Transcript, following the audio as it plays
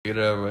Get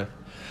it over with.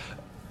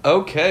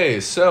 Okay,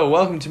 so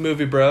welcome to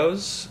Movie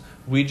Bros.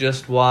 We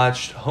just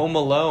watched Home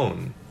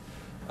Alone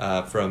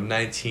from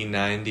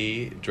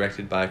 1990,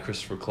 directed by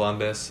Christopher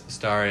Columbus,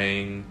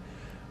 starring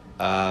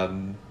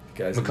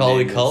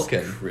Macaulay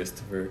Culkin.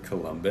 Christopher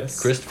Columbus.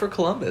 Christopher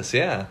Columbus,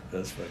 yeah.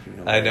 That's fucking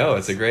hilarious. I know,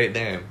 it's a great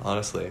name,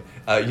 honestly.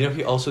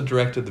 He also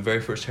directed the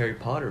very first Harry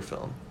Potter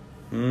film.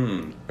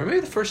 Or maybe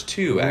the first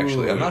two,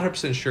 actually. I'm not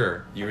 100%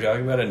 sure. You were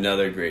talking about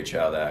another great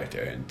child actor,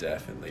 and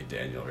definitely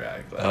Daniel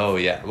Radcliffe. Oh,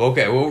 yeah.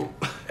 Okay, well,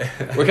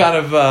 we're kind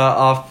of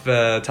off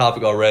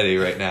topic already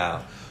right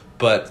now.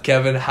 But,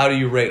 Kevin, how do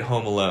you rate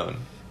Home Alone?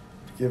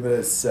 Give it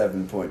a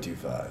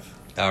 7.25.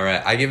 All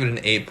right, I give it an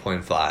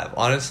 8.5.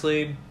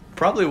 Honestly,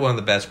 probably one of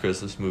the best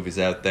Christmas movies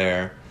out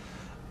there.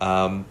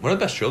 One of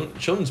the best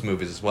children's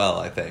movies as well,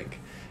 I think.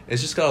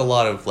 It's just got a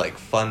lot of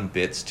fun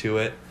bits to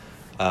it.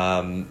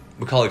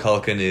 Macaulay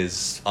Culkin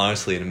is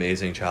honestly an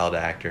amazing child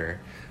actor.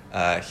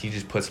 He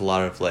just puts a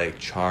lot of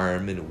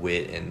charm and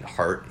wit and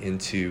heart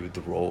into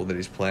the role that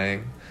he's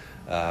playing,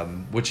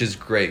 which is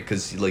great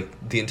because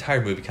the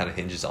entire movie kind of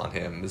hinges on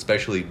him.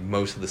 Especially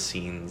most of the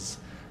scenes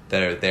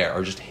that are there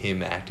are just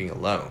him acting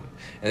alone.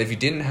 And if you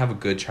didn't have a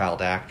good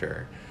child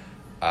actor,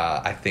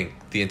 I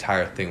think the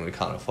entire thing would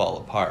kind of fall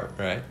apart,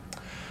 right?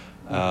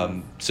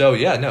 So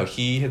yeah, no,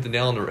 he hit the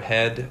nail on the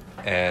head,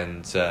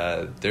 and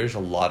there's a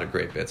lot of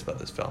great bits about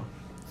this film.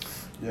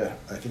 Yeah,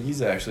 I think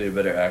he's actually a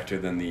better actor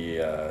than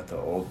the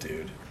old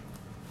dude.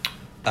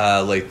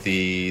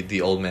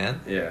 The old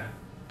man? Yeah.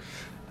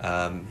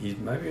 He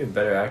might be a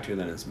better actor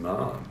than his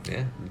mom.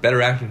 Yeah,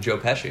 better actor than Joe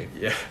Pesci.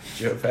 Yeah,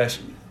 Joe Pesci.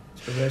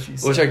 Joe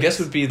Pesci. Which I guess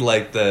would be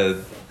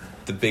the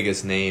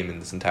biggest name in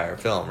this entire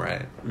film,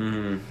 right?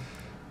 Mm-hmm.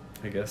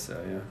 I guess so,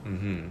 yeah.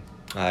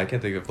 Mm-hmm. I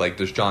can't think of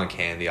there's John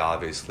Candy,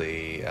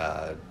 obviously.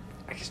 I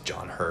guess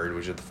John Hurd,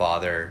 which is the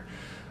father.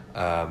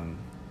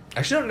 I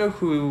actually don't know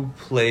who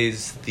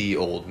plays the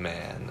old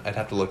man. I'd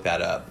have to look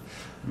that up.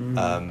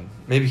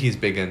 Maybe he's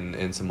big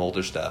in some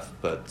older stuff,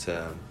 but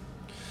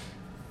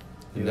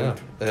no,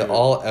 they're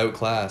all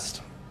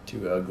outclassed.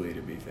 Too ugly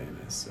to be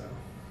famous, so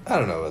I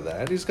don't know about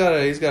that. He's got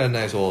a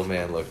nice old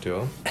man look to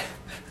him.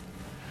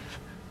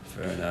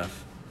 Fair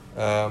enough.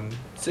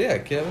 So yeah,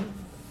 Kevin,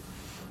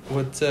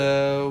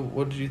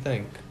 what did you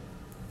think?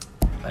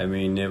 I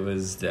mean, it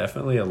was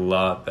definitely a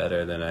lot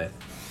better than I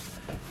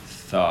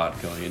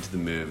thought going into the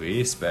movie,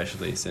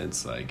 especially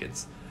since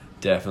it's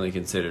definitely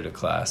considered a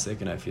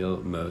classic, and I feel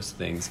most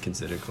things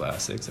considered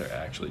classics are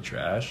actually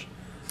trash.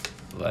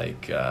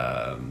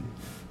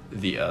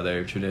 The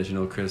other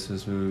traditional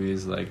Christmas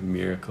movies, like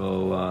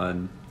Miracle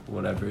on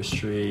whatever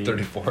street,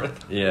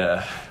 34th.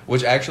 Yeah,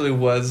 which actually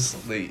was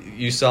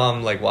you saw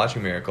him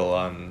watching Miracle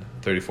on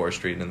 34th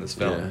Street in this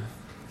film.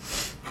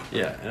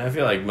 Yeah, and I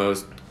feel like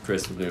most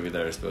Christmas movies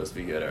that are supposed to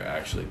be good are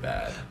actually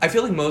bad. I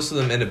feel like most of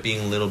them end up being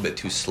a little bit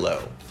too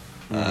slow,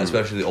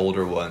 especially the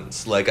older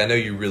ones. I know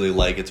you really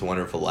like It's a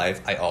Wonderful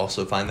Life. I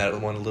also find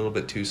that one a little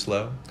bit too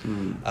slow.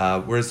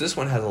 Whereas this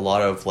one has a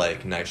lot of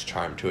nice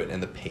charm to it,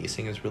 and the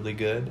pacing is really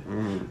good.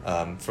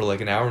 For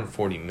an hour and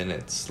 40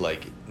 minutes,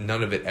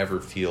 none of it ever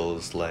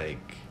feels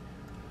like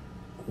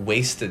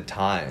wasted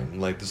time.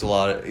 There's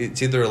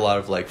it's either a lot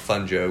of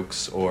fun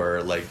jokes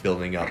or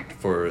building up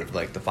for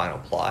the final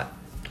plot.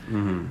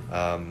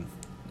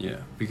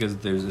 Yeah, because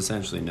there's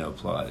essentially no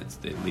plot.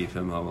 They leave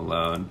him home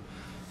alone.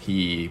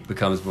 He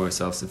becomes more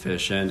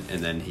self-sufficient,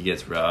 and then he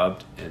gets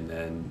robbed, and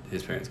then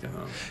his parents come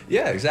home.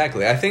 Yeah,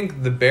 exactly. I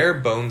think the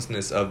bare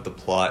bonesness of the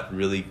plot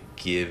really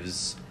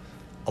gives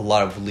a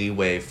lot of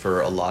leeway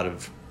for a lot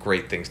of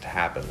great things to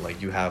happen.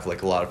 You have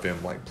a lot of him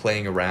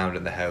playing around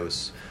in the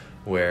house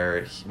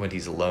when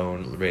he's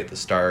alone right at the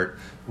start,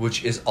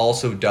 which is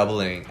also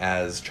doubling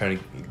as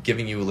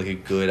giving you a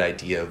good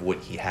idea of what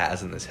he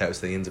has in this house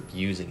that he ends up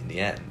using in the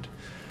end.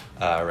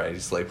 Right,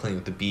 he's playing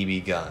with the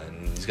BB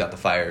gun. He's got the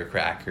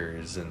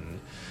firecrackers, and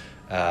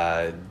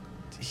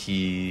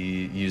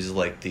he uses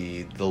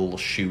the little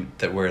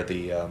chute where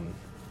the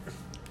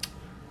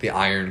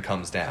iron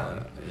comes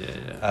down.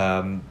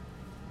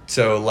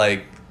 So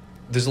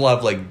there's a lot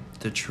of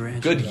the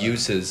good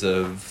uses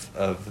of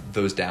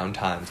those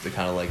downtimes to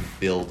kind of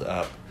build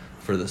up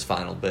for this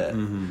final bit.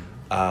 And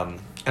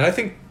I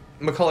think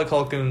Macaulay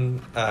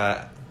Culkin,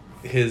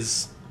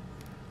 his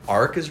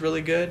arc is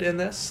really good in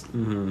this.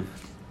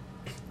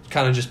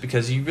 Kind of just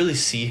because you really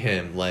see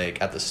him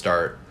at the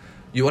start,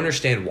 you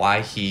understand why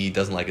he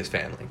doesn't like his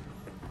family.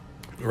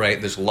 Right?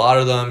 There's a lot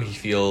of them. He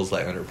feels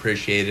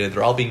underappreciated.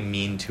 They're all being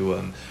mean to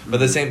him, but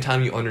at the same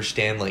time, you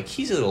understand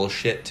he's a little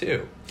shit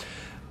too.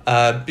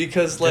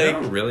 Because they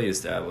don't really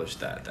establish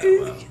that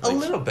well. A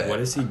little bit. What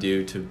does he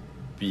do to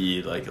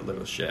be a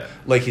little shit?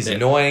 He's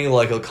annoying.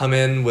 He'll come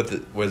in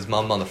with his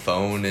mom on the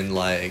phone, and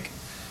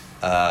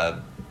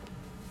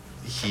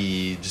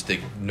he just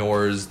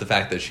ignores the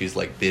fact that she's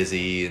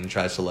busy and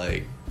tries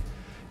to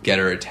get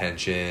her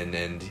attention,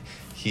 and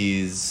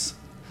he's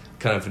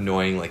kind of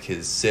annoying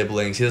his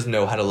siblings. He doesn't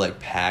know how to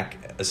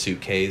pack a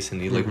suitcase,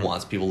 and he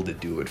wants people to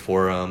do it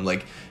for him.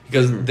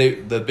 Because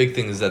the big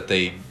thing is that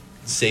they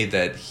say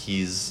that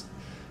he's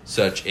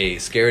such a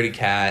scaredy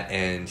cat,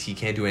 and he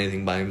can't do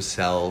anything by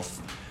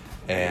himself,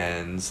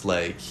 and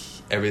like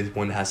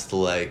everyone has to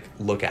like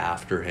look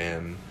after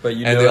him. But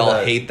you and know they all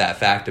that- hate that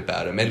fact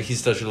about him, and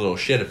he's such a little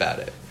shit about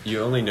it.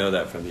 You only know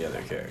that from the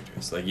other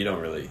characters. Like, you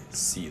don't really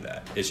see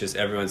that. It's just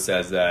everyone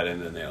says that,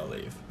 and then they all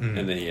leave. Mhm.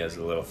 And then he has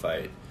a little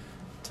fight,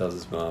 tells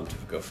his mom to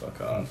go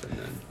fuck off, and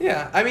then...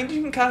 Yeah, I mean,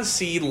 you can kind of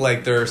see,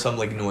 like, there are some,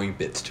 like, annoying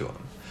bits to him.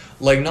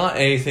 Like, not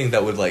anything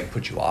that would, like,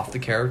 put you off the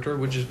character,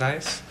 which is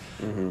nice.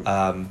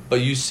 Mm-hmm. But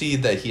you see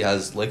that he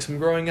has, like, some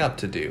growing up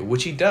to do,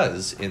 which he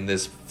does in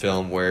this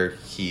film where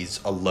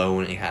he's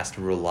alone and he has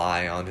to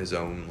rely on his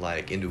own,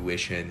 like,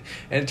 intuition.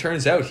 And it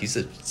turns out he's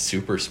a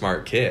super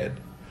smart kid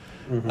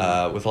with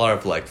a lot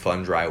of, like,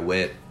 fun, dry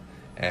wit.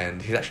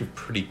 And he's actually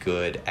pretty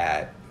good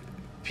at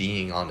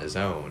being on his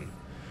own.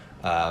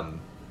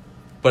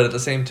 But at the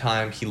same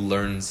time, he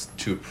learns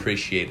to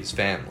appreciate his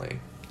family,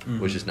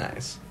 which is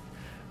nice.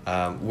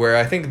 Where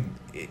I think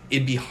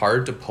it'd be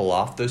hard to pull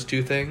off those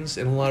two things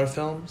in a lot of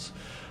films.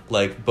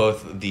 Like,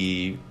 both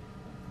the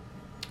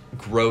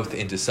growth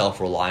into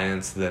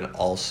self-reliance, then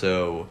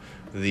also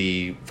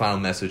the final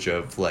message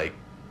of, like,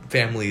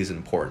 family is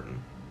important.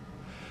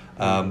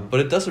 But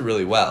it does it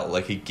really well.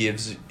 Like, it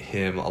gives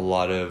him a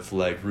lot of,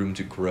 like, room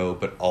to grow,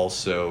 but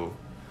also...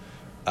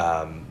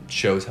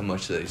 shows how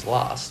much that he's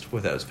lost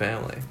without his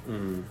family.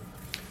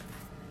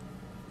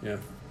 Yeah.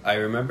 I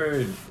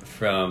remember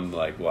from,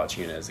 like,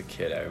 watching it as a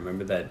kid, I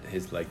remember that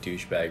his, like,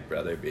 douchebag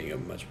brother being a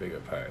much bigger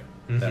part.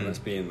 That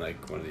must be in,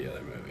 like, one of the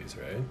other movies,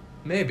 right?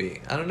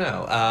 Maybe. I don't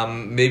know.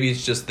 Maybe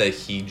it's just that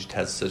he just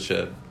has such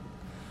a...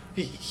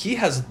 He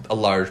has a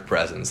large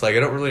presence. Like, I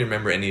don't really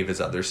remember any of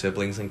his other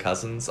siblings and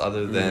cousins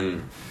other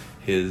than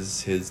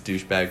his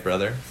douchebag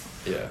brother.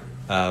 Yeah.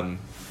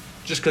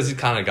 Just because he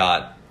kind of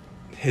got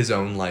his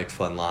own, like,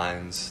 fun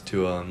lines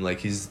to him.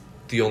 Like, he's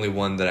the only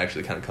one that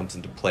actually kind of comes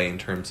into play in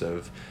terms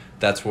of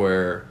that's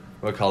where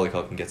Macaulay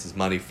Culkin gets his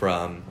money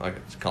from. I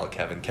call it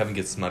Kevin. Kevin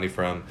gets his money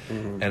from.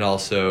 And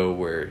also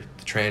where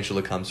the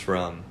tarantula comes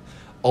from.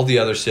 All the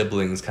other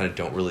siblings kind of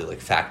don't really, like,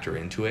 factor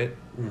into it.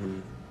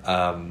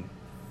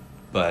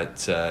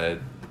 But,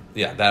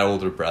 yeah, that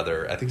older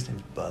brother, I think his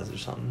name's Buzz or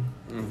something.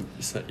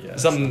 So, yeah,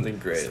 Something- something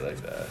great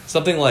like that.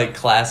 Something like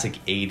classic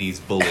 80s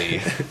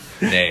bully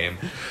name.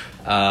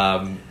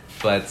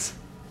 But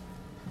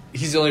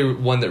he's the only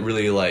one that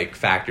really, like,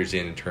 factors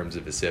in terms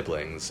of his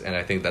siblings, and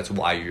I think that's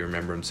why you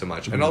remember him so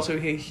much. And also,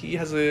 he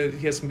has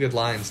some good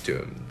lines to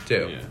him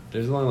too. Yeah.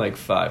 There's only, like,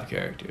 5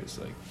 characters.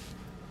 Like,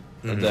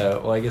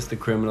 well, I guess the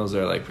criminals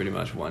are, like, pretty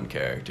much one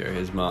character.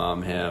 His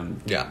mom,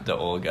 him, Yeah. the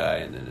old guy,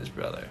 and then his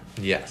brother.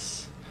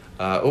 Yes.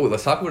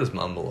 Let's talk about his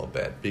mom a little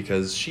bit,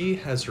 because she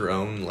has her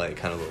own, like,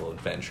 kind of little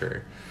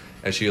adventure,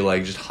 as she,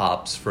 like, just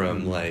hops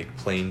from like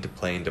plane to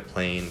plane to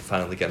plane,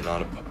 finally getting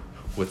on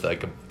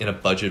in a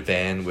budget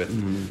van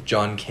with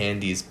John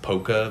Candy's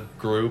polka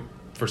group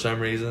for some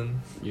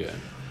reason. Yeah.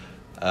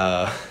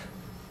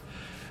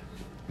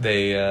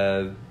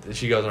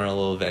 She goes on a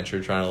little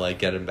adventure trying to, like,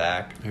 get him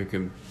back. Her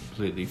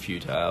completely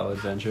futile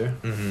adventure.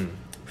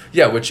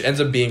 Yeah, which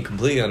ends up being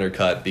completely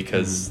undercut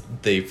because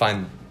they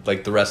find,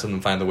 like, the rest of them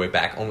find their way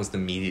back almost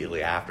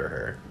immediately after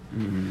her.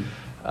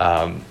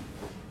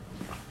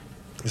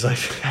 It's like,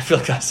 I feel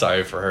kind of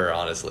sorry for her,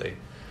 honestly.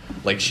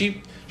 Like,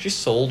 she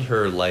sold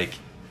her, like,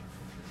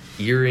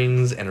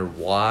 earrings and her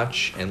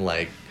watch and,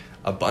 like,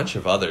 a bunch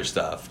of other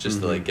stuff just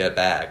to, like, get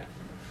back.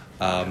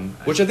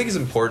 Which I think is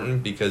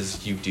important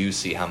because you do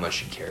see how much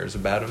she cares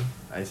about him.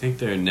 I think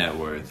their net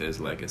worth is,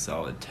 like, a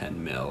solid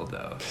 10 mil,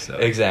 though. So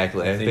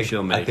Exactly. I think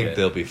she'll make I think it.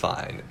 they'll be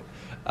fine.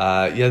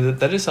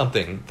 That is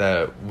something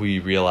that we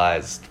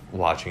realized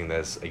watching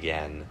this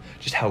again,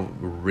 just how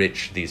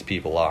rich these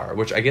people are,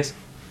 which I guess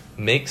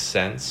makes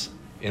sense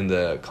in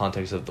the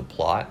context of the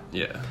plot.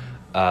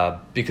 Yeah.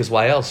 Because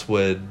why else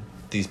would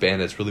these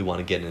bandits really want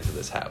to get into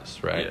this house,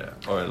 right? Yeah.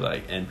 Or,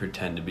 like, and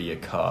pretend to be a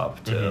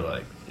cop to,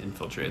 like,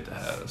 infiltrate the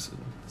house and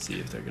see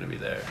if they're going to be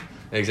there.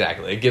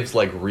 Exactly. It gives,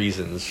 like,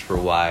 reasons for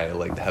why,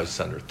 like, the house is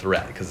under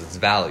threat, because it's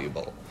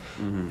valuable.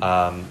 And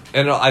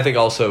I think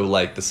also,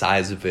 like, the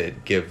size of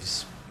it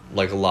gives,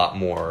 like, a lot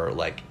more,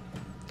 like,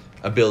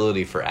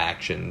 ability for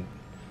action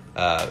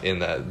in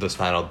those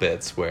final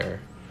bits where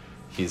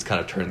he's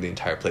kind of turned the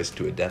entire place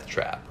into a death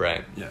trap,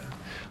 right? Yeah.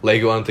 Like,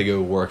 I don't think it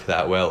would work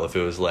that well if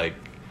it was, like,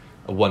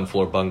 a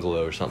one-floor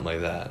bungalow or something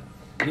like that.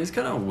 It is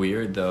kind of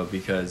weird, though,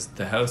 because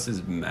the house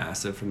is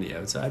massive from the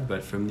outside,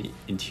 but from the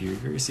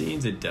interior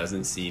scenes, it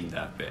doesn't seem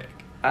that big.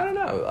 I don't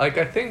know. Like,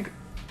 I think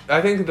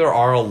there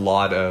are a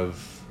lot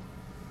of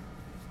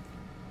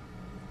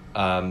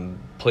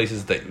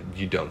places that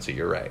you don't see.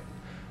 You're right.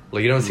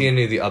 Like, you don't see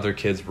any of the other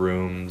kids'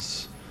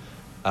 rooms.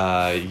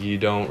 You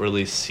don't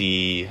really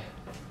see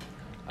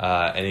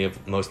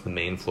most of the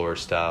main floor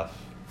stuff.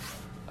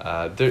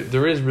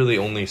 There is really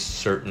only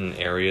certain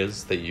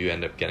areas that you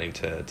end up getting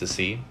to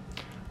see.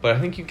 But I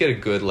think you get a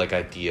good, like,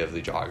 idea of the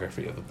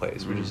geography of the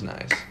place, which is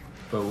nice.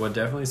 But what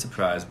definitely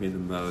surprised me the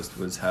most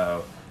was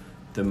how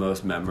the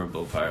most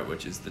memorable part,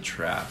 which is the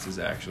traps, is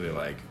actually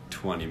like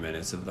 20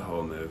 minutes of the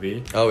whole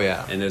movie. Oh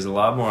yeah. And there's a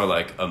lot more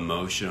like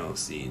emotional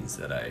scenes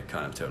that I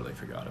kind of totally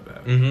forgot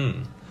about.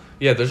 Mm-hmm.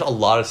 Yeah, there's a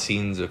lot of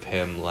scenes of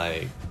him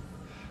like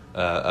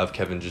of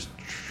Kevin just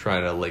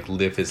trying to like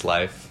live his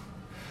life.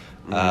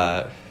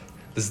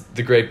 This is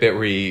the great bit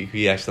where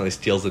he accidentally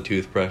steals the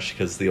toothbrush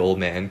because the old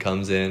man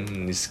comes in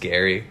and he's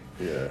scary.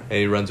 Yeah. And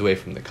he runs away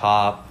from the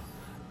cop,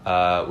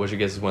 which I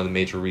guess is one of the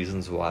major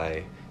reasons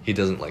why he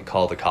doesn't like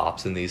call the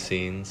cops in these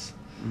scenes.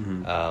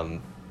 Mm-hmm.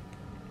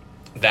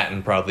 That,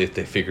 and probably if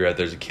they figure out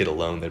there's a kid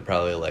alone, they'd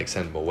probably like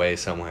send him away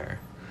somewhere.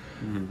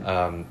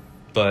 Mm-hmm.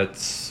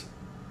 But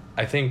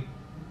I think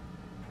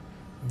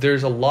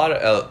there's a lot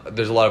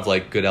of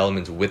like good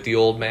elements with the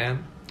old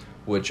man,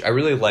 which I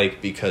really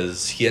like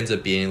because he ends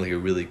up being like a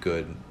really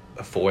good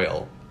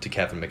foil to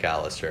Kevin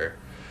McAllister.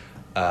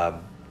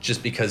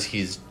 Just because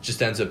he's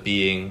just ends up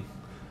being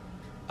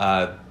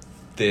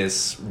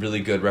this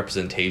really good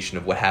representation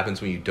of what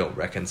happens when you don't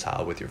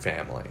reconcile with your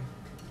family.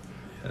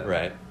 Yeah.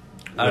 Right?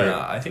 I don't know.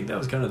 I think that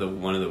was kind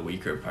of one of the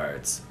weaker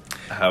parts.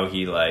 How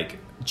he like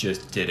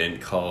just didn't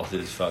call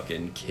his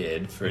fucking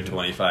kid for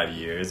 25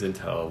 years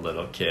until a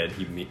little kid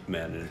he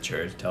met in a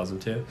church tells him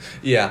to.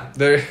 Yeah,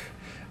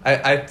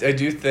 I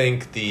do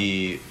think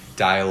the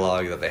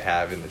dialogue that they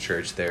have in the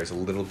church there is a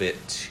little bit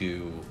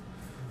too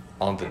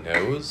on the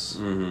nose.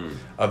 Mm-hmm.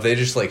 Of they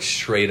just like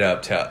straight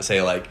up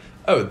say like,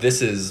 oh,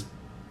 this is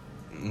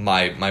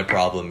my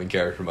problem and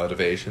character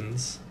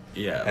motivations.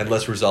 Yeah. And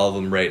let's resolve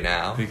them right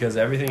now. Because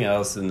everything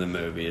else in the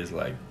movie is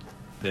like,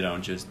 they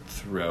don't just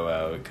throw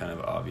out kind of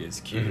obvious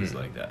cues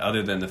like that.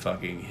 Other than the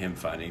fucking him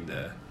finding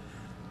the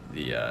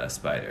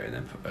spider and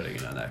then putting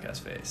it on that guy's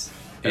face.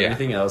 Yeah.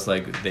 Everything else,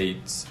 like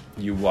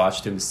you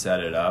watched him set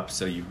it up,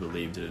 so you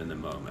believed it in the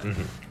moment.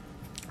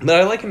 But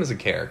I like him as a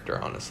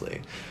character,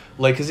 honestly.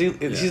 Like, cause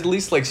he's at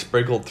least like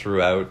sprinkled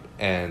throughout,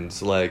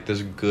 and like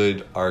there's a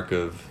good arc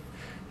of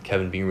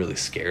Kevin being really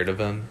scared of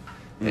him.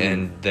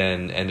 And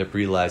then end up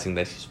realizing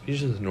that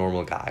he's just a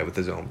normal guy with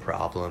his own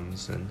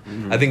problems. And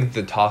I think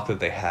the talk that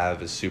they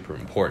have is super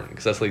important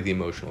because that's like the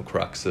emotional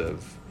crux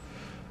of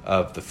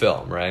the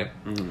film, right?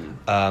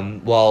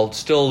 While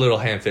still a little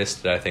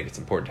ham-fisted, I think it's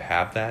important to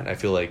have that. I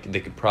feel like they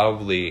could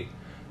probably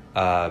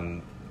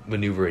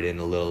maneuver it in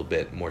a little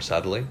bit more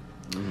subtly.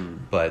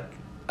 But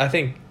I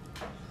think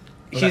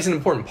he's an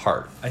important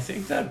part. I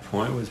think that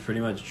point was pretty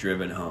much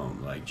driven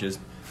home. Like,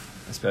 just...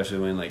 especially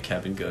when like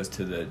Kevin goes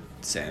to the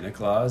Santa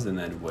Claus and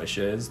then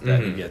wishes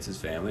that he gets his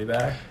family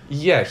back.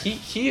 Yeah,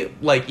 he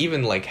like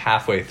even like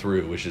halfway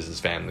through wishes his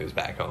family was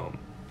back home.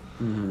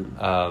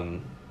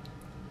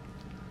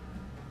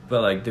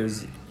 But like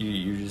there's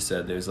you just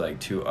said there's like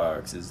two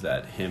arcs. Is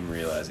that him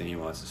realizing he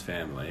wants his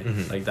family?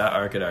 Like that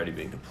arc had already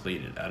been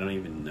completed. I don't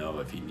even know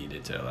if he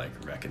needed to like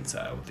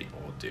reconcile with the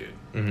old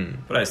dude.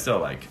 But I still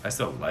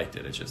liked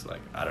it. It's just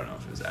like I don't know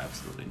if it was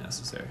absolutely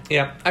necessary.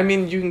 Yeah, I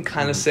mean you can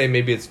kind of say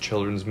maybe it's a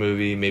children's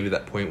movie. Maybe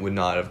that point would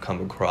not have come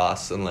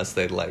across unless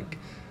they'd like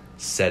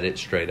said it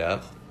straight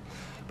up.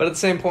 But at the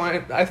same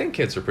point, I think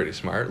kids are pretty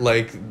smart.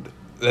 Like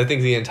I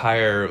think the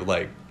entire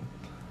like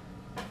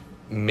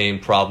main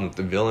problem that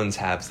the villains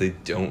have is they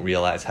don't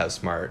realize how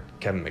smart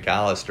Kevin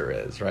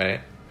McAllister is, right?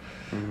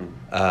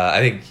 I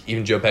think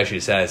even Joe Pesci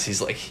says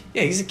he's like,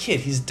 yeah, he's a kid,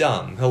 he's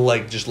dumb. He'll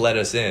like just let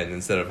us in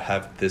instead of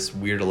have this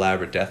weird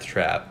elaborate death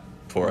trap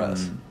for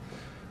us.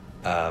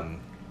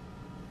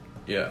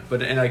 Yeah,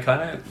 but and I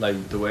kind of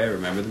like the way I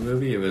remember the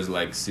movie. It was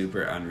like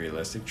super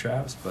unrealistic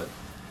traps, but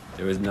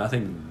there was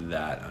nothing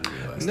that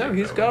unrealistic. No,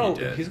 he's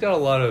got a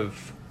lot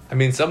of. I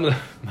mean, some of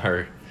them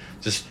are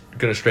just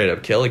gonna straight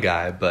up kill a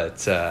guy,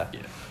 but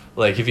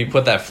like if you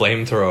put that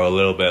flamethrower a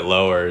little bit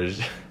lower,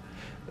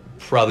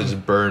 probably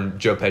just burn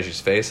Joe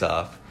Pesci's face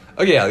off.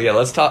 Okay, yeah.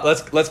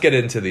 Let's get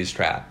into these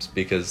traps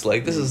because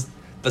like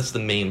that's the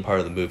main part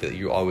of the movie that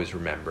you always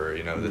remember.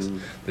 You know,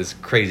 this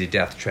crazy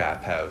death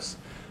trap house,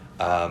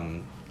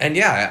 and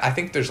yeah, I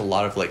think there's a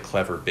lot of like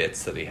clever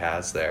bits that he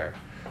has there.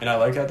 And I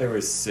like how they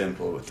were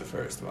simple with the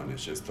first one.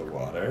 It's just the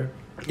water.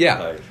 Yeah,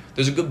 like,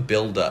 there's a good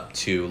build up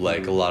to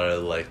like a lot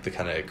of like the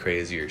kind of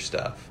crazier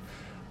stuff.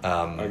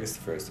 I guess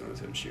the first one was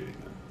him shooting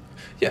them.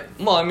 Yeah,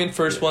 well, I mean,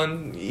 first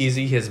one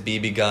easy. He has a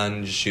BB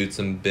gun, just shoots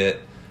him a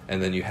bit,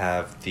 and then you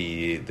have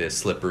the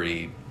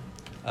slippery,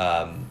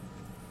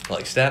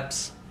 like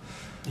steps.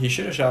 He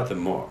should have shot them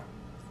more.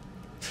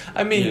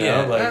 I mean, You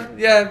know,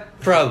 yeah,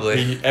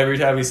 probably. Every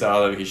time he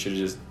saw them, he should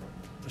have just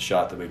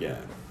shot them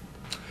again.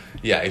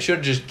 Yeah, he should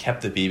have just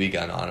kept the BB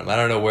gun on him. I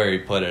don't know where he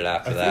put it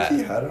after that. I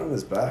think he had it on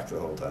his back the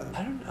whole time.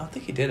 I don't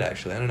think he did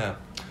actually. I don't know,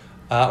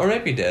 or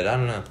maybe he did. I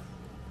don't know,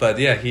 but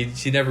yeah,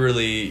 he never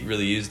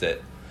really used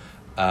it.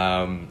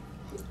 But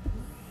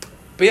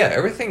yeah,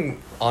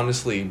 everything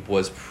honestly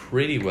was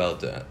pretty well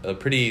done,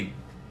 pretty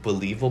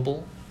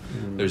believable.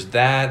 There's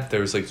that.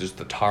 There's like just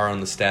the tar on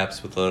the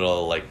steps with a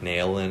little like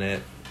nail in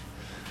it.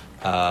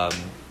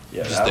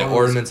 Yeah, just that the one was-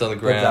 ornaments on the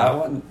ground. But that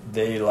one,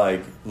 they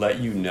like let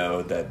you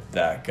know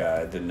that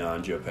guy, the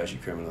non-Joe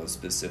Pesci criminal, is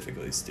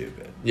specifically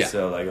stupid. Yeah.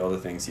 So like all the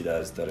things he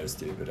does that are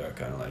stupid are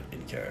kind of like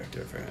in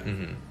character for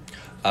him.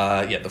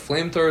 Yeah, the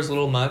flamethrower is a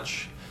little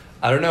much.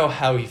 I don't know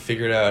how he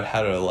figured out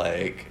how to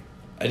like.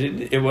 I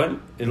didn't. It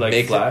went. It like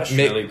Make it- flashed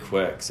make- really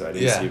quick, so I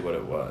didn't Yeah. see what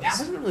it was. Yeah, I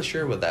wasn't really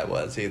sure what that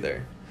was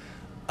either.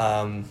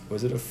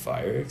 Was it a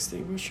fire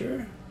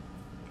extinguisher?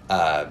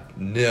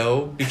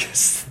 No,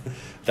 because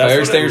That's fire what it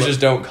extinguishers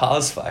looked- don't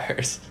cause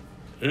fires.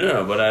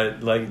 No, but I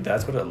like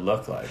that's what it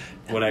looked like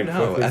when I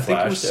No, quickly I think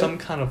it was flashed some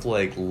kind of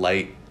like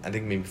light. I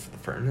think maybe for the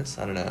furnace.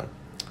 I don't know.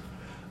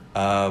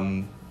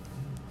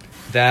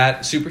 That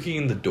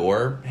superheating the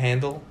door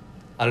handle.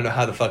 I don't know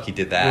how the fuck he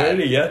did that. Where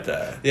did he get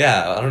that?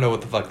 Yeah, I don't know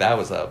what the fuck that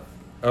was up.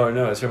 Oh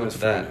no, it's from his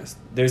What's that? furnace.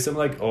 There's some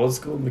like old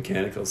school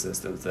mechanical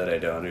systems that I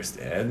don't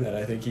understand that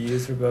I think he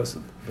used for both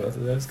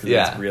of those because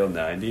Yeah. it's real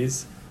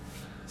 90s.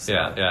 So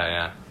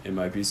Yeah. It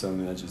might be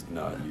something that's just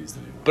not used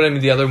anymore. But I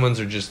mean, the other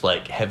ones are just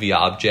like heavy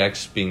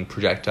objects being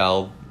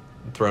projectile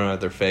thrown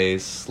at their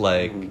face.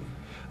 Like,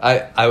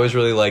 I always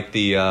really like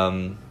the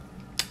iron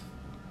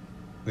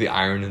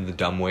in the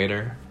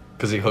dumbwaiter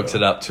because he hooks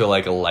it up to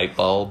like a light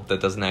bulb that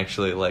doesn't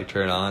actually like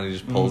turn on. He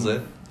just pulls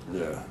it.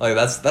 Yeah. Like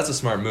that's a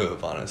smart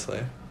move, honestly.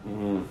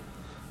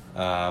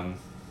 Mm-hmm.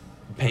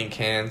 Paint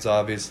cans,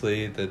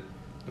 obviously, that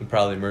would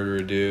probably murder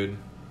a dude.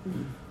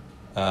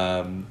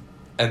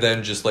 And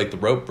then just like the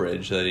rope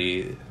bridge that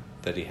he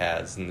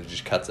has, and it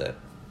just cuts it.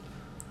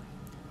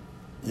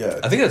 Yeah.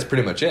 I think that's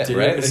pretty much it, Did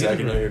right? he have a I think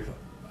secondary?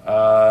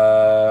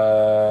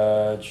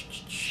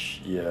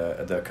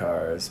 Yeah, the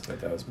cars,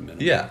 but that was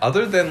minimal. yeah,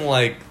 other than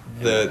like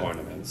And the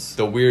ornaments.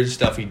 the weird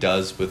stuff he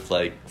does with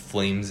like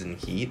flames and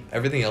heat,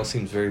 everything else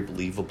seems very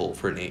believable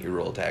for an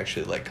 8-year-old to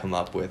actually like come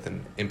up with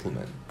and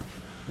implement.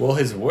 Well,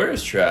 his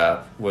worst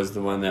trap was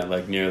the one that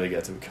like nearly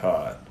gets him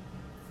caught,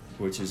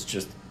 which is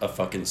just a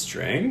fucking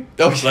string.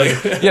 Oh,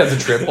 like yeah, the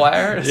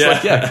tripwire. It's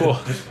like, yeah, cool.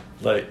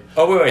 Like,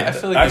 oh wait, I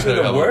feel like actually, you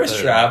could the have worst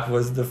a- trap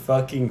was the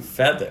fucking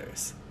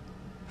feathers.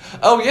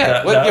 Oh yeah,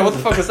 That- what, that yeah. What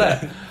was- the fuck was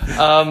that?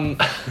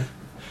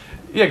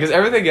 Yeah, because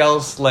everything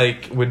else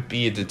like would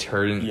be a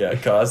deterrent. Yeah,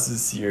 it causes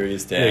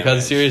serious Yeah, damage. it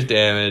causes serious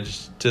damage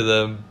to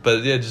them.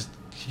 But yeah, just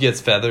he gets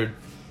feathered,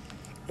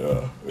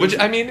 which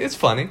I mean, it's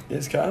funny.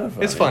 It's kind of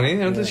funny. It's funny.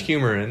 There's Yeah.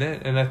 humor in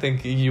it, and I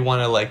think you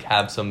want to like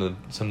have some of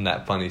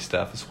that funny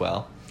stuff as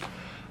well.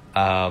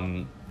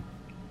 But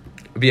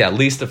yeah,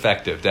 least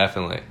effective,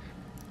 definitely,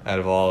 out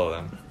of all of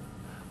them.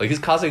 Like he's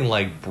causing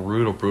like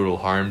brutal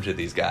harm to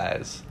these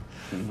guys,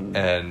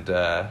 and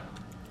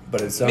But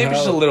it's somehow maybe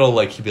just a little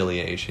like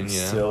humiliation, you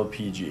know. still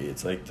PG.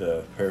 It's like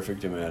the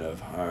perfect amount of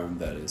harm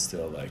that is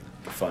still like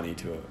funny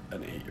to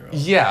an 8-year-old.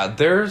 Yeah,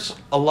 there's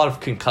a lot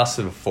of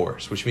concussive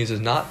force, which means there's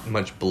not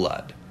much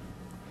blood,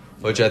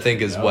 which I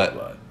think is No what.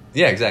 blood.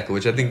 Yeah, exactly.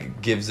 Which I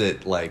think gives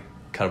it like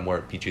kind of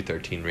more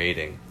PG-13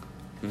 rating.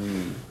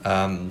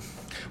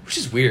 Which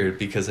is weird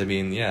because I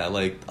mean, yeah,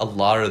 like a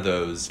lot of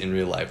those in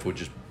real life would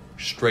just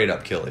straight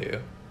up kill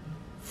you.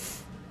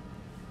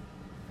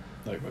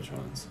 Like which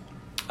ones?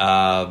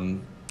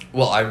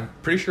 Well, I'm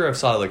pretty sure I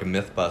saw like a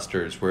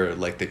MythBusters where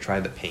like they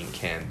tried the paint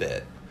can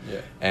bit,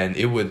 Yeah. and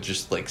it would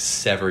just like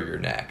sever your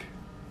neck.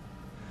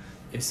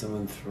 If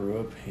someone threw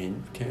a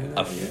paint can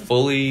A at you?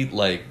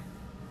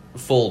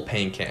 full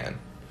paint can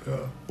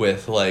Yeah.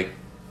 with like,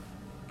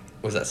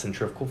 was that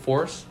centrifugal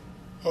force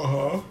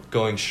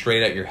going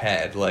straight at your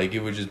head? Like it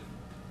would just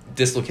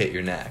dislocate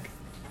your neck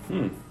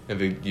if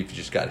you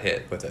just got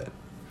hit with it.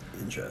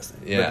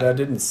 Interesting. Yeah. But that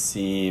didn't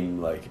seem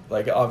like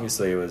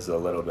obviously it was a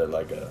little bit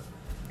like a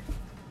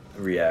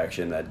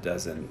reaction that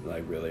doesn't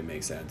like really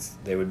make sense.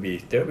 They would be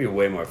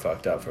way more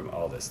fucked up from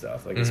all this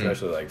stuff. Like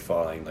especially like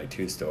falling like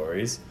 2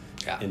 stories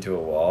Yeah. into a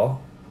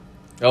wall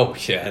Oh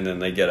yeah, and then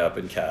they get up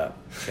and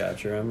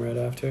capture him right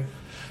after.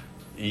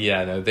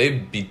 yeah. No,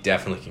 they'd be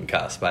definitely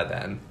concussed by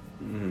then.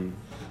 Mm-hmm.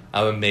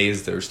 I'm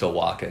amazed they're still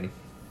walking.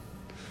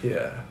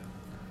 Yeah.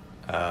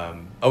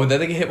 Oh, and then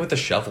they get hit with the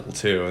shovel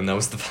too, and that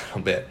was the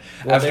final bit.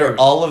 Well, After they're-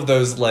 all of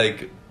those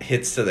like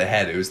hits to the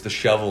head, it was the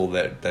shovel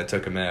that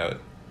took him out.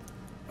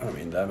 I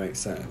mean, that makes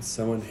sense.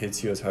 Someone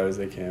hits you as hard as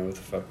they can with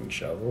a fucking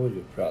shovel,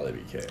 you'll probably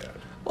be KO'd.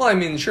 Well, I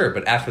mean, sure,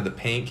 but after the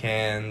paint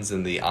cans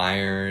and the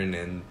iron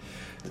and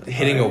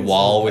hitting a iron's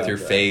wall not with that your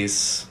bad.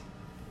 face.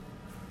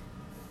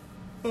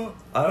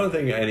 I don't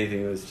think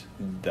anything was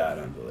that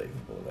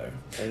unbelievable there.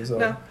 It was all-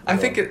 No, I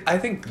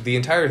think the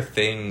entire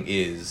thing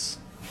is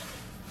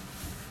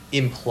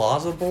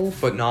implausible,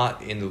 but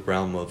not in the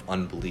realm of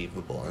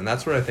unbelievable, and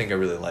that's what I think I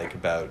really like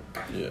about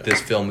Yeah.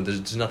 this film.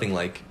 There's nothing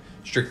like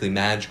strictly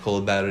magical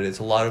about it. It's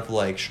a lot of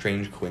like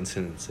strange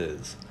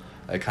coincidences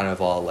that kind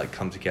of all like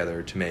come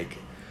together to make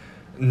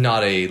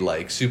not a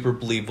like super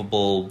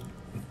believable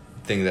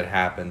thing that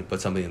happened, but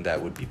something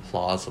that would be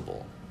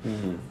plausible.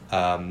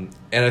 And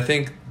I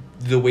think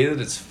the way that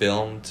it's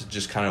filmed,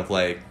 just kind of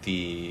like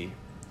the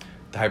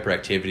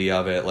hyperactivity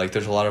of it, like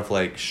there's a lot of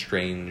like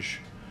strange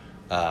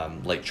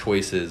like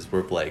choices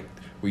where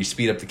you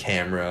speed up the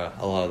camera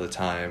a lot of the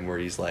time, where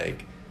he's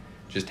like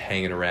just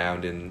hanging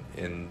around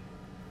in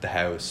the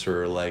house,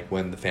 or like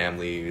when the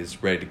family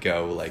is ready to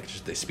go, like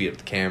just they speed up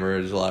the camera.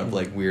 There's a lot of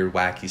like weird,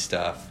 wacky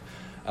stuff.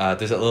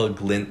 There's that little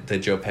glint that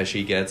Joe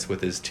Pesci gets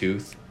with his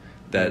tooth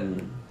that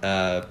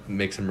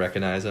makes him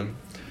recognize him.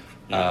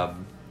 Yeah.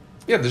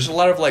 There's a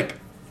lot of like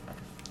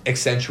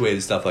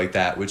accentuated stuff like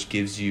that, which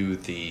gives you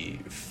the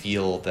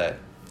feel that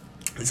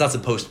it's not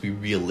supposed to be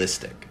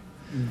realistic.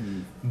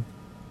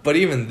 But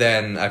even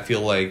then, I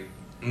feel like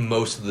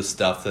most of the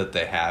stuff that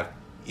they have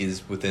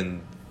is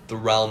within the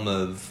realm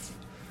of,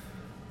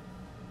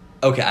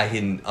 okay, I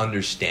can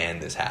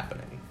understand this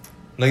happening.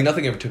 Like,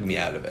 nothing ever took me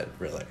out of it,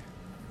 really.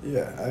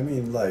 Yeah, I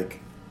mean, like,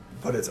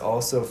 but it's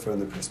also from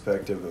the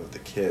perspective of the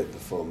kid, the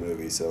full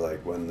movie. So,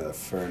 like, when the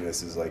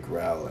furnace is, like,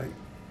 growling,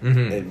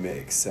 it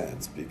makes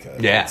sense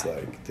because it's,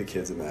 like, the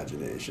kid's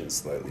imagination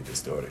slightly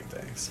distorting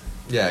things.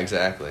 Yeah,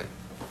 exactly.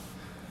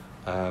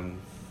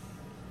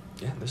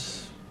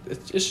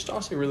 It's just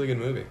honestly a really good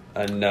movie.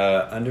 An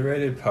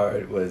underrated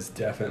part was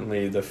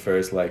definitely the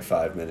first, like,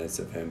 5 minutes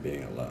of him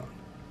being alone.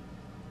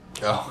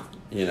 Oh.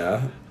 You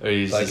know?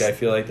 I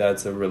feel like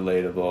that's a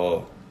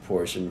relatable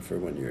portion for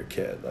when you're a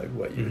kid, like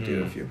what you would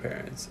do if your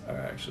parents are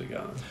actually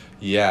gone.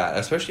 Yeah,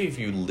 especially if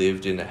you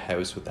lived in a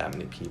house with that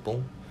many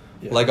people.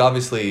 Yeah. Like,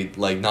 obviously,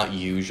 like, not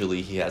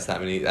usually he has that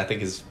many. I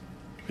think his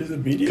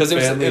immediate because it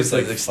was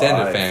like his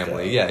extended 5,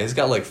 family. though. Yeah, he's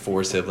got like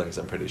 4 siblings,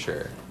 I'm pretty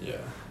sure. Yeah.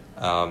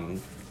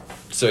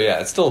 So yeah,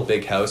 it's still a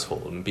big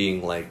household, and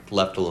being like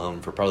left alone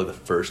for probably the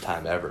first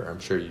time ever, I'm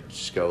sure you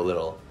just go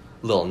a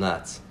little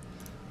nuts.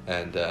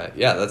 And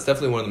that's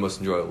definitely one of the most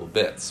enjoyable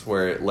bits,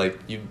 where like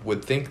you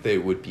would think they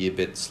would be a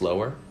bit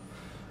slower.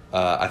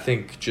 I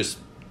think just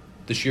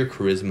the sheer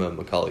charisma of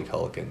Macaulay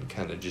Culkin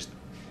kind of just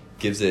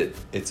gives it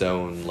its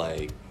own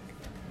like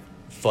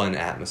fun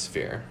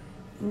atmosphere.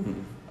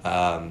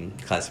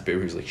 Classic bit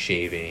where he's like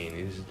shaving,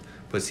 he just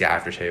puts the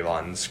aftershave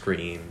on and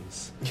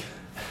screams.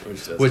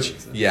 Which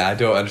I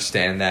don't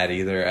understand that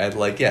either. I'd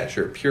like,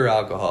 sure, pure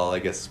alcohol, I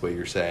guess is what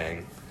you're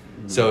saying.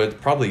 So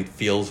it probably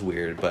feels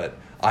weird, but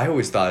I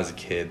always thought as a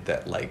kid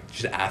that like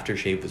just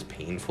aftershave was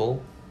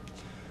painful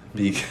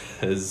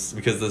because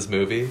of this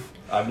movie.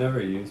 I've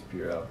never used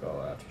pure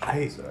alcohol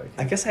aftershave.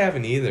 I guess I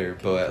haven't either,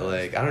 but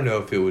like I don't know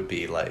if it would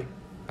be like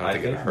I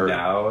don't think it hurt.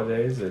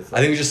 Nowadays it's like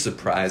I think it's just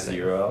surprising.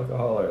 0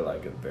 alcohol or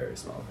like a very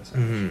small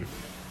percentage.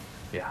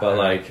 Yeah. But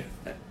like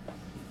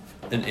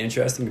an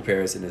interesting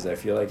comparison is I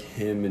feel like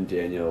him and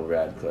Daniel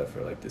Radcliffe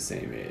are like the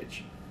same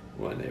age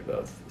when they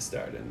both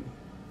starred in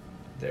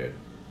their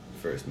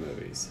first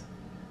movies.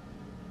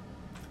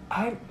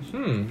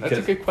 That's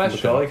a good question.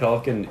 Macaulay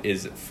Culkin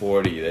is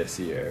 40 this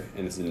year,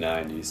 and it's the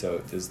 90s, so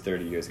this is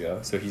 30 years ago.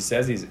 So he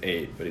says he's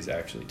 8, but he's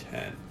actually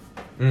 10.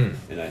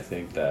 And I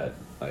think that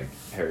like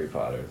Harry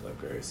Potter is like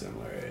very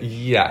similar age.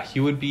 Yeah,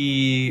 he would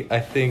be. I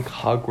think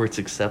Hogwarts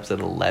accepts at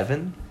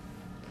 11.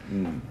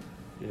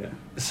 Yeah.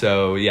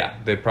 So yeah,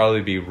 they'd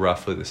probably be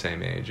roughly the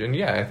same age. And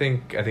yeah, I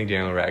think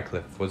Daniel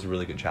Radcliffe was a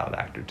really good child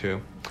actor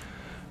too.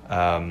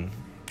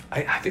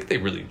 I think they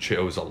really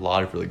chose a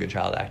lot of really good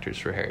child actors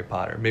for Harry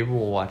Potter. Maybe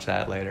we'll watch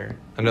that later.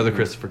 Another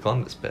Christopher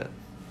Columbus bit.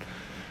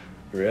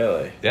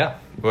 Really? Yeah.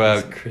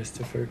 Well,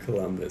 Christopher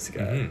Columbus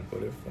guy.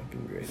 What a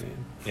fucking great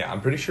name. Yeah, I'm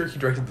pretty sure he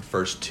directed the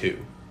first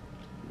 2.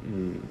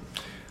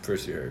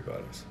 First 2 Harry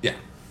Potters. Yeah.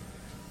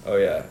 Oh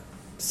yeah.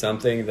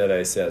 Something that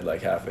I said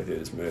like halfway through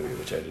this movie,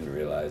 which I didn't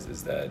realize,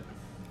 is that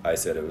I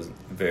said it was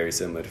very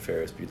similar to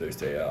Ferris Bueller's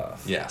Day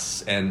Off.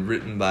 Yes, and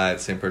written by the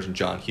same person,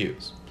 John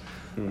Hughes,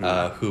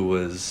 who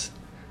was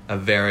a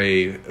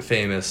very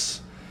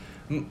famous,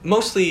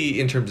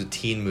 mostly in terms of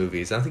teen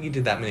movies. I don't think he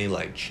did that many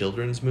like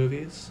children's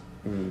movies.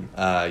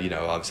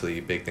 Obviously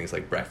big things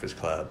like Breakfast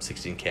Club,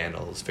 16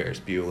 Candles, Ferris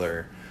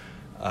Bueller.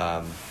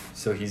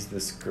 So he's the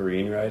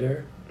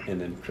screenwriter,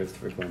 and then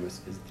Christopher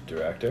Columbus is the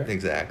director?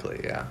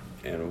 Exactly, yeah.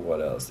 And what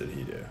else did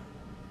he do?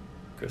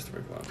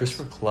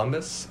 Christopher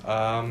Columbus?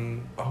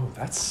 I'm not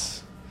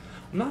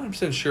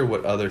 100% sure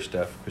what other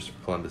stuff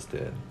Christopher Columbus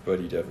did. But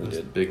he definitely Those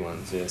did big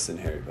ones. this and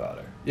Harry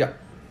Potter. Yeah.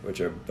 Which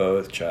are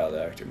both child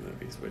actor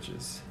movies, which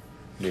is...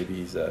 Maybe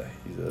he's a...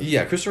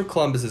 Yeah, Christopher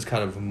Columbus is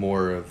kind of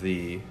more of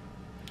the...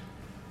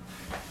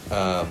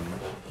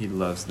 he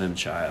loves them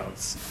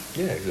childs.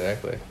 Yeah,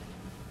 exactly.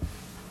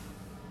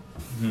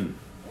 I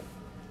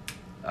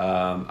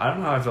don't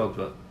know how I felt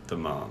about the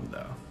mom,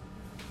 though.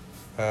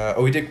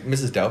 We did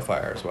Mrs.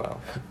 Doubtfire as well.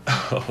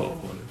 Oh,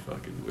 what a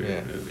fucking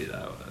weird movie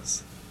that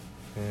was.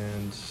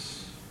 And...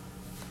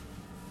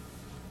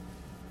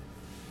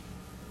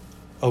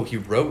 Oh, he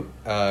wrote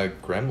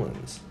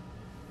Gremlins.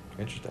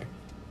 Interesting.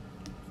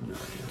 No,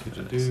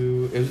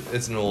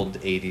 It's an old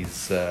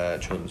 80s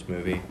children's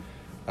movie.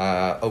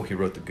 He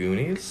wrote The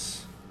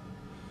Goonies.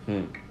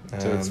 So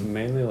it's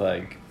mainly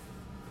like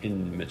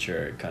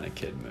immature kind of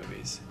kid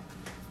movies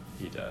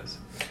he does.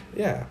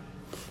 Yeah.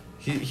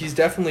 He's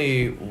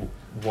definitely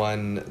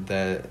one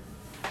that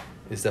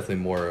is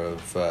definitely more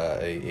of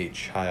a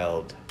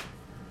child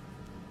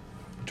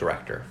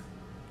director.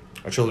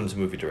 A children's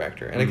movie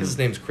director. And I guess his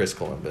name's Chris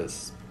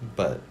Columbus,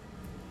 but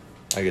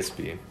I guess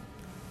It's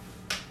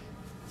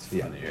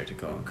funnier to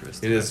call him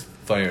Christopher. It is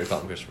funnier to call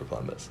him Christopher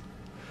Columbus.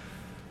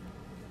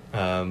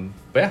 But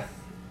yeah,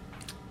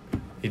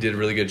 he did a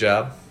really good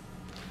job.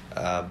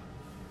 I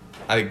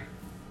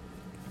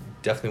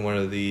definitely one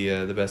of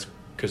the best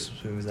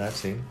Christmas movies I've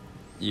seen.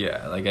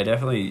 Yeah, like I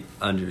definitely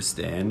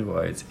understand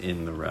why it's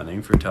in the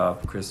running for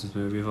top Christmas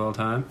movie of all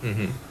time.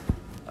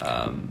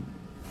 Mm-hmm.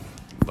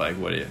 Like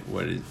what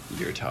is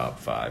your top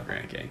 5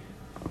 ranking,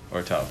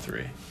 or top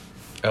 3?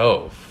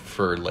 Oh,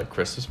 for like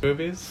Christmas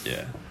movies?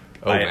 Yeah.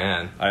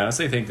 Man. I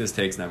honestly think this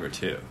takes number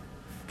 2,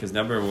 because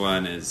number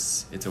 1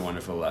 is It's a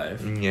Wonderful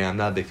Life. Yeah, I'm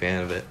not a big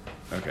fan of it.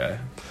 Okay.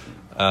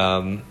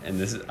 And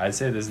I'd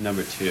say this is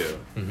number 2.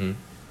 Mm-hmm.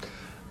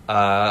 Maybe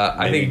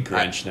I think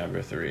Grinch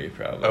number 3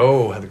 probably.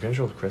 Oh, The Grinch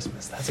Stole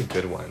Christmas. That's a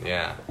good one.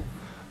 Yeah.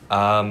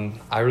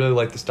 I really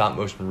like the stop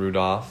motion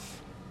Rudolph.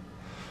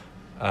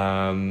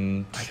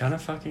 I kind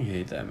of fucking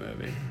hate that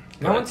movie.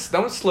 That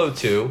one's slow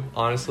too,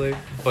 honestly,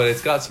 but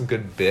it's got some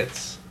good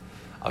bits.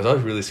 I was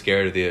always really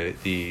scared of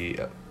the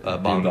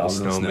Abominable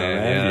Snowman.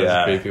 Yeah,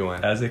 that's a creepy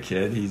one. As a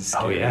kid, he's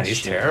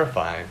he's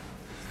terrifying.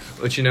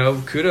 But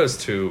kudos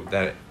to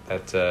that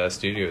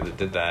studio that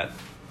did that.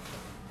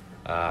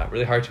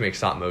 Really hard to make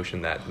stop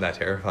motion that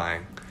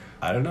terrifying.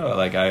 I don't know.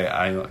 Like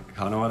I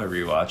kind of want to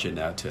rewatch it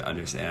now to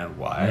understand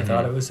why I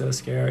thought it was so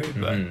scary.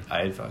 But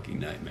I had fucking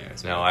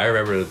nightmares. No, I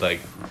remember like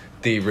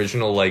the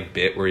original like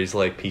bit where he's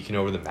like peeking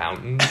over the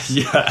mountains.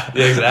 Yeah,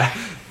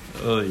 exactly.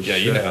 Holy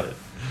shit. You know,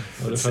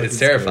 it's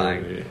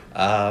terrifying.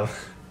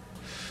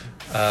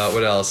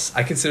 What else?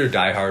 I consider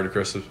Die Hard a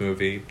Christmas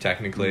movie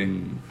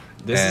technically.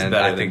 This is better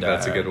I think than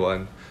that's Die a good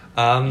one.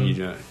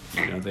 You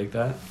don't think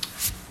that?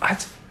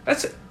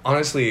 That's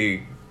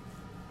honestly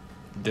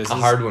this a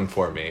hard one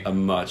for me. A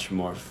much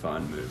more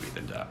fun movie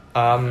than Die.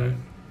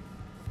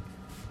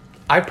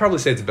 I'd probably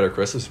say it's a better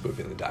Christmas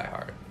movie than Die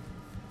Hard.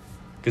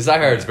 Because Die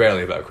Hard's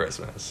barely about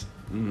Christmas.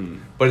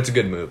 But it's a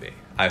good movie,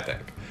 I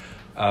think.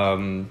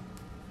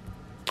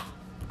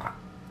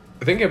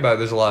 Thinking about it,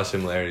 there's a lot of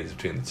similarities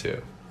between the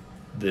two.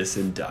 This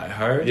and Die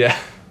Hard? Yeah.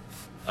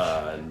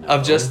 No.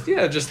 Of just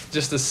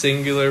a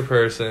singular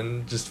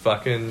person just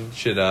fucking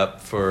shit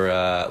up for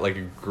like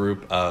a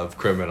group of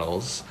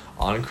criminals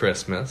on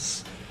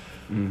Christmas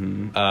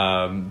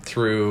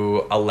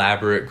through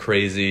elaborate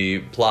crazy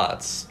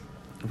plots.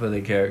 But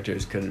the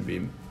characters couldn't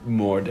be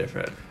more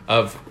different.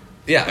 A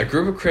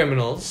group of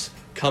criminals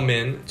come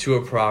in to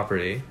a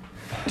property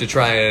to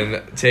try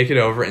and take it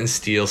over and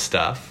steal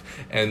stuff,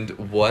 and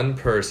one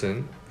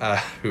person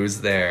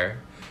who's there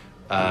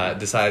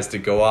decides to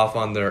go off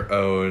on their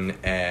own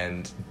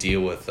and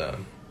deal with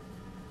them.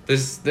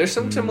 There's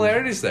some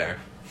similarities there.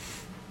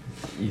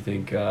 You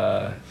think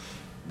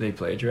they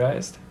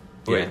plagiarized?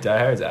 Yeah. Wait, Die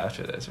Hard's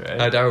after this, right?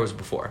 Die Hard was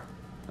before.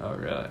 Oh,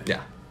 really?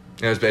 Yeah.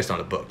 It was based on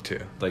a book, too.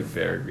 Like,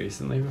 very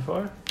recently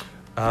before?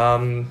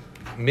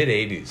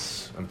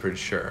 Mid-'80s, I'm pretty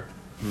sure.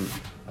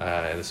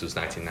 And this was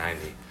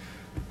 1990.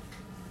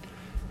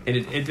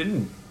 It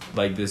didn't...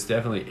 Like, this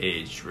definitely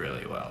aged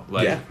really well.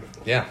 Like,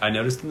 yeah. I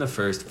noticed in the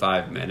first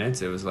 5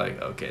 minutes, it was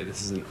like, okay,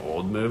 this is an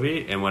old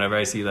movie. And whenever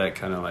I see that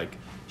kind of, like,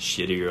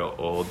 shittier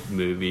old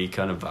movie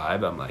kind of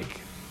vibe, I'm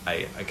like...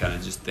 I kind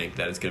of just think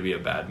that it's going to be a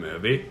bad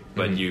movie.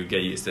 But you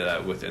get used to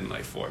that within,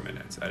 like, 4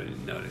 minutes. I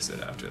didn't notice it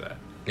after that.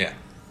 Yeah.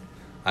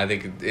 I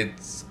think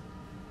it's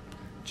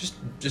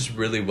just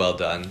really well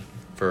done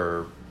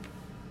for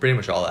pretty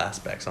much all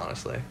aspects,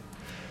 honestly.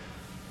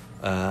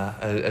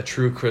 A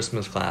true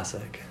Christmas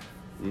classic.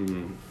 All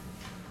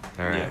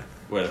right. Yeah.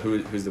 Well,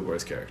 who's the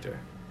worst character?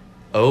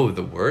 Oh,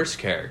 the worst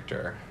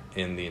character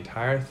in the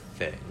entire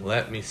thing.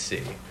 Let me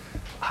see.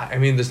 I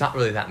mean, there's not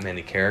really that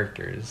many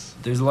characters.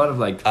 There's a lot of,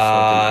 like,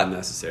 fucking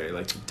unnecessary.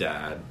 Like,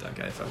 Dad, that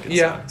guy fucking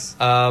sucks.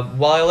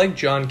 While I like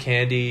John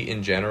Candy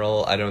in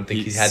general, I don't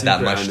think he's had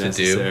that much to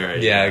do.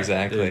 Yeah,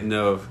 exactly.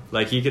 No,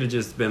 like, he could have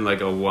just been,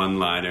 like, a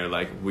one-liner,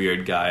 like,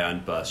 weird guy on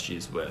bus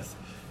she's with.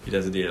 He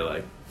doesn't need to,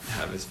 like,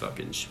 have his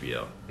fucking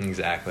spiel.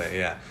 Exactly,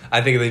 yeah.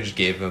 I think they just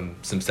gave him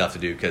some stuff to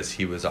do because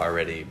he was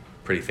already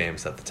pretty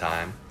famous at the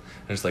time.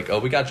 And it's like, oh,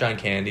 we got John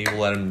Candy.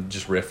 We'll let him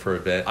just riff for a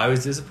bit. I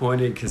was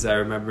disappointed because I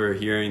remember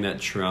hearing that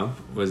Trump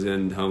was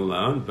in Home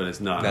Alone, but it's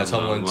not. That's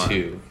Home Alone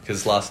 2.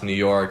 Because Lost in New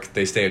York,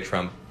 they stay at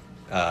Trump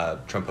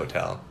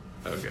Hotel.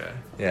 Okay.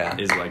 Yeah.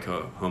 Is, like,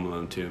 Home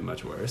Alone 2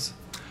 much worse?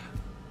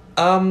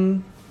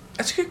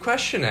 That's a good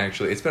question,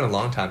 actually. It's been a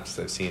long time since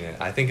I've seen it.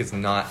 I think it's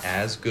not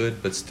as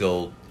good, but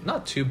still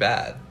not too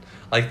bad.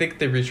 I think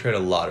they retread a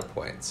lot of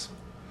points.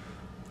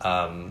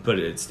 But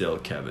it's still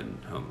Kevin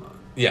Home Alone.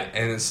 Yeah,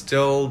 and it's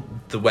still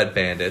the Wet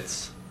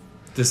Bandits.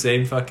 The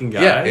same fucking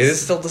guys? Yeah, it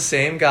is still the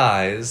same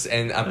guys,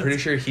 and I'm pretty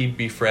sure he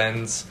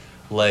befriends,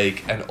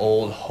 like, an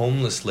old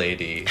homeless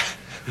lady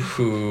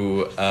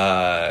who,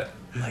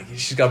 like,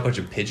 she's got a bunch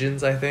of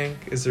pigeons, I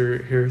think, is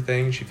her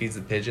thing. She feeds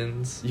the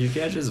pigeons. You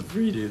can't just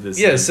redo this.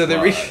 Yeah, so they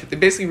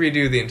basically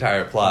redo the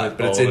entire plot,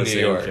 but it's in New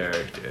York.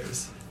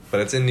 Characters. But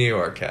it's in New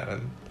York,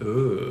 Kevin.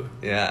 Ooh.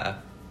 Yeah.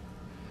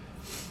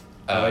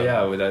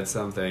 Well, that's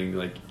something,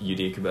 like,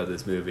 unique about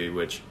this movie,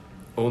 which...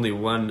 Only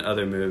one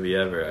other movie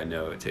ever I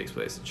know it takes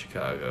place in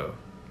Chicago,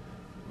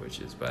 which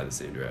is by the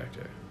same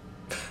director.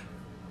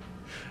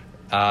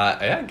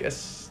 Yeah, I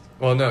guess.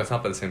 Well, no, it's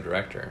not by the same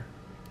director.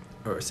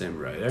 Or same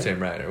writer? Same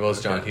writer. Well,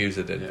 it's John Okay. Hughes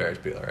that did Yeah. Ferris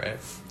Bueller, right?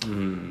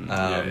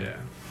 Yeah.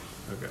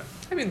 Okay.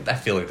 I mean, I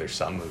feel like there's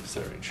some movies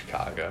that are in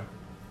Chicago.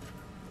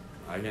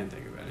 I can't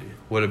think of any.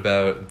 What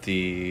about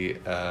the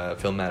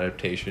film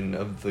adaptation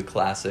of the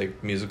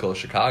classic musical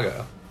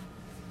Chicago?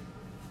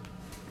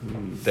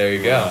 There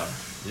you go. Wow.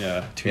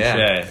 Yeah. Touche.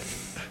 Yeah.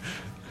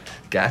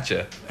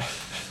 Gotcha.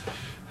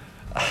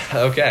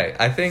 Okay,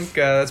 I think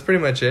that's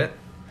pretty much it.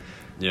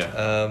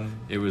 Yeah.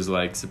 It was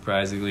like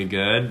surprisingly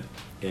good,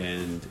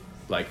 and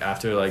like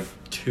after like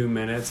 2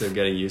 minutes of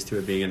getting used to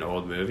it being an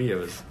old movie, it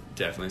was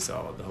definitely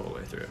solid the whole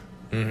way through.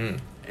 Mm-hmm.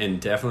 And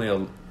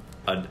definitely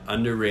an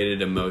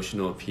underrated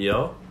emotional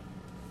appeal.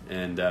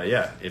 And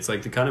yeah, it's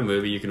like the kind of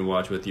movie you can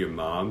watch with your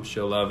mom.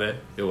 She'll love it.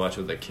 You'll watch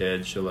with a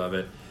kid. She'll love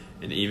it.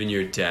 And even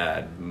your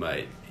dad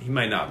might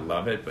not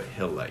love it, but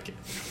he'll like it.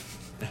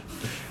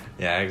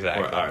 Yeah,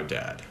 exactly. Or our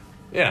dad.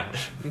 Yeah,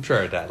 I'm sure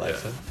our dad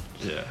likes it.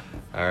 Yeah.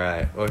 All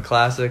right. Well,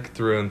 classic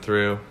through and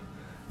through.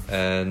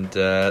 And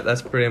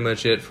that's pretty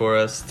much it for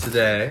us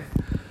today.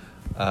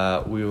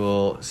 We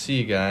will see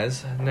you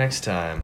guys next time.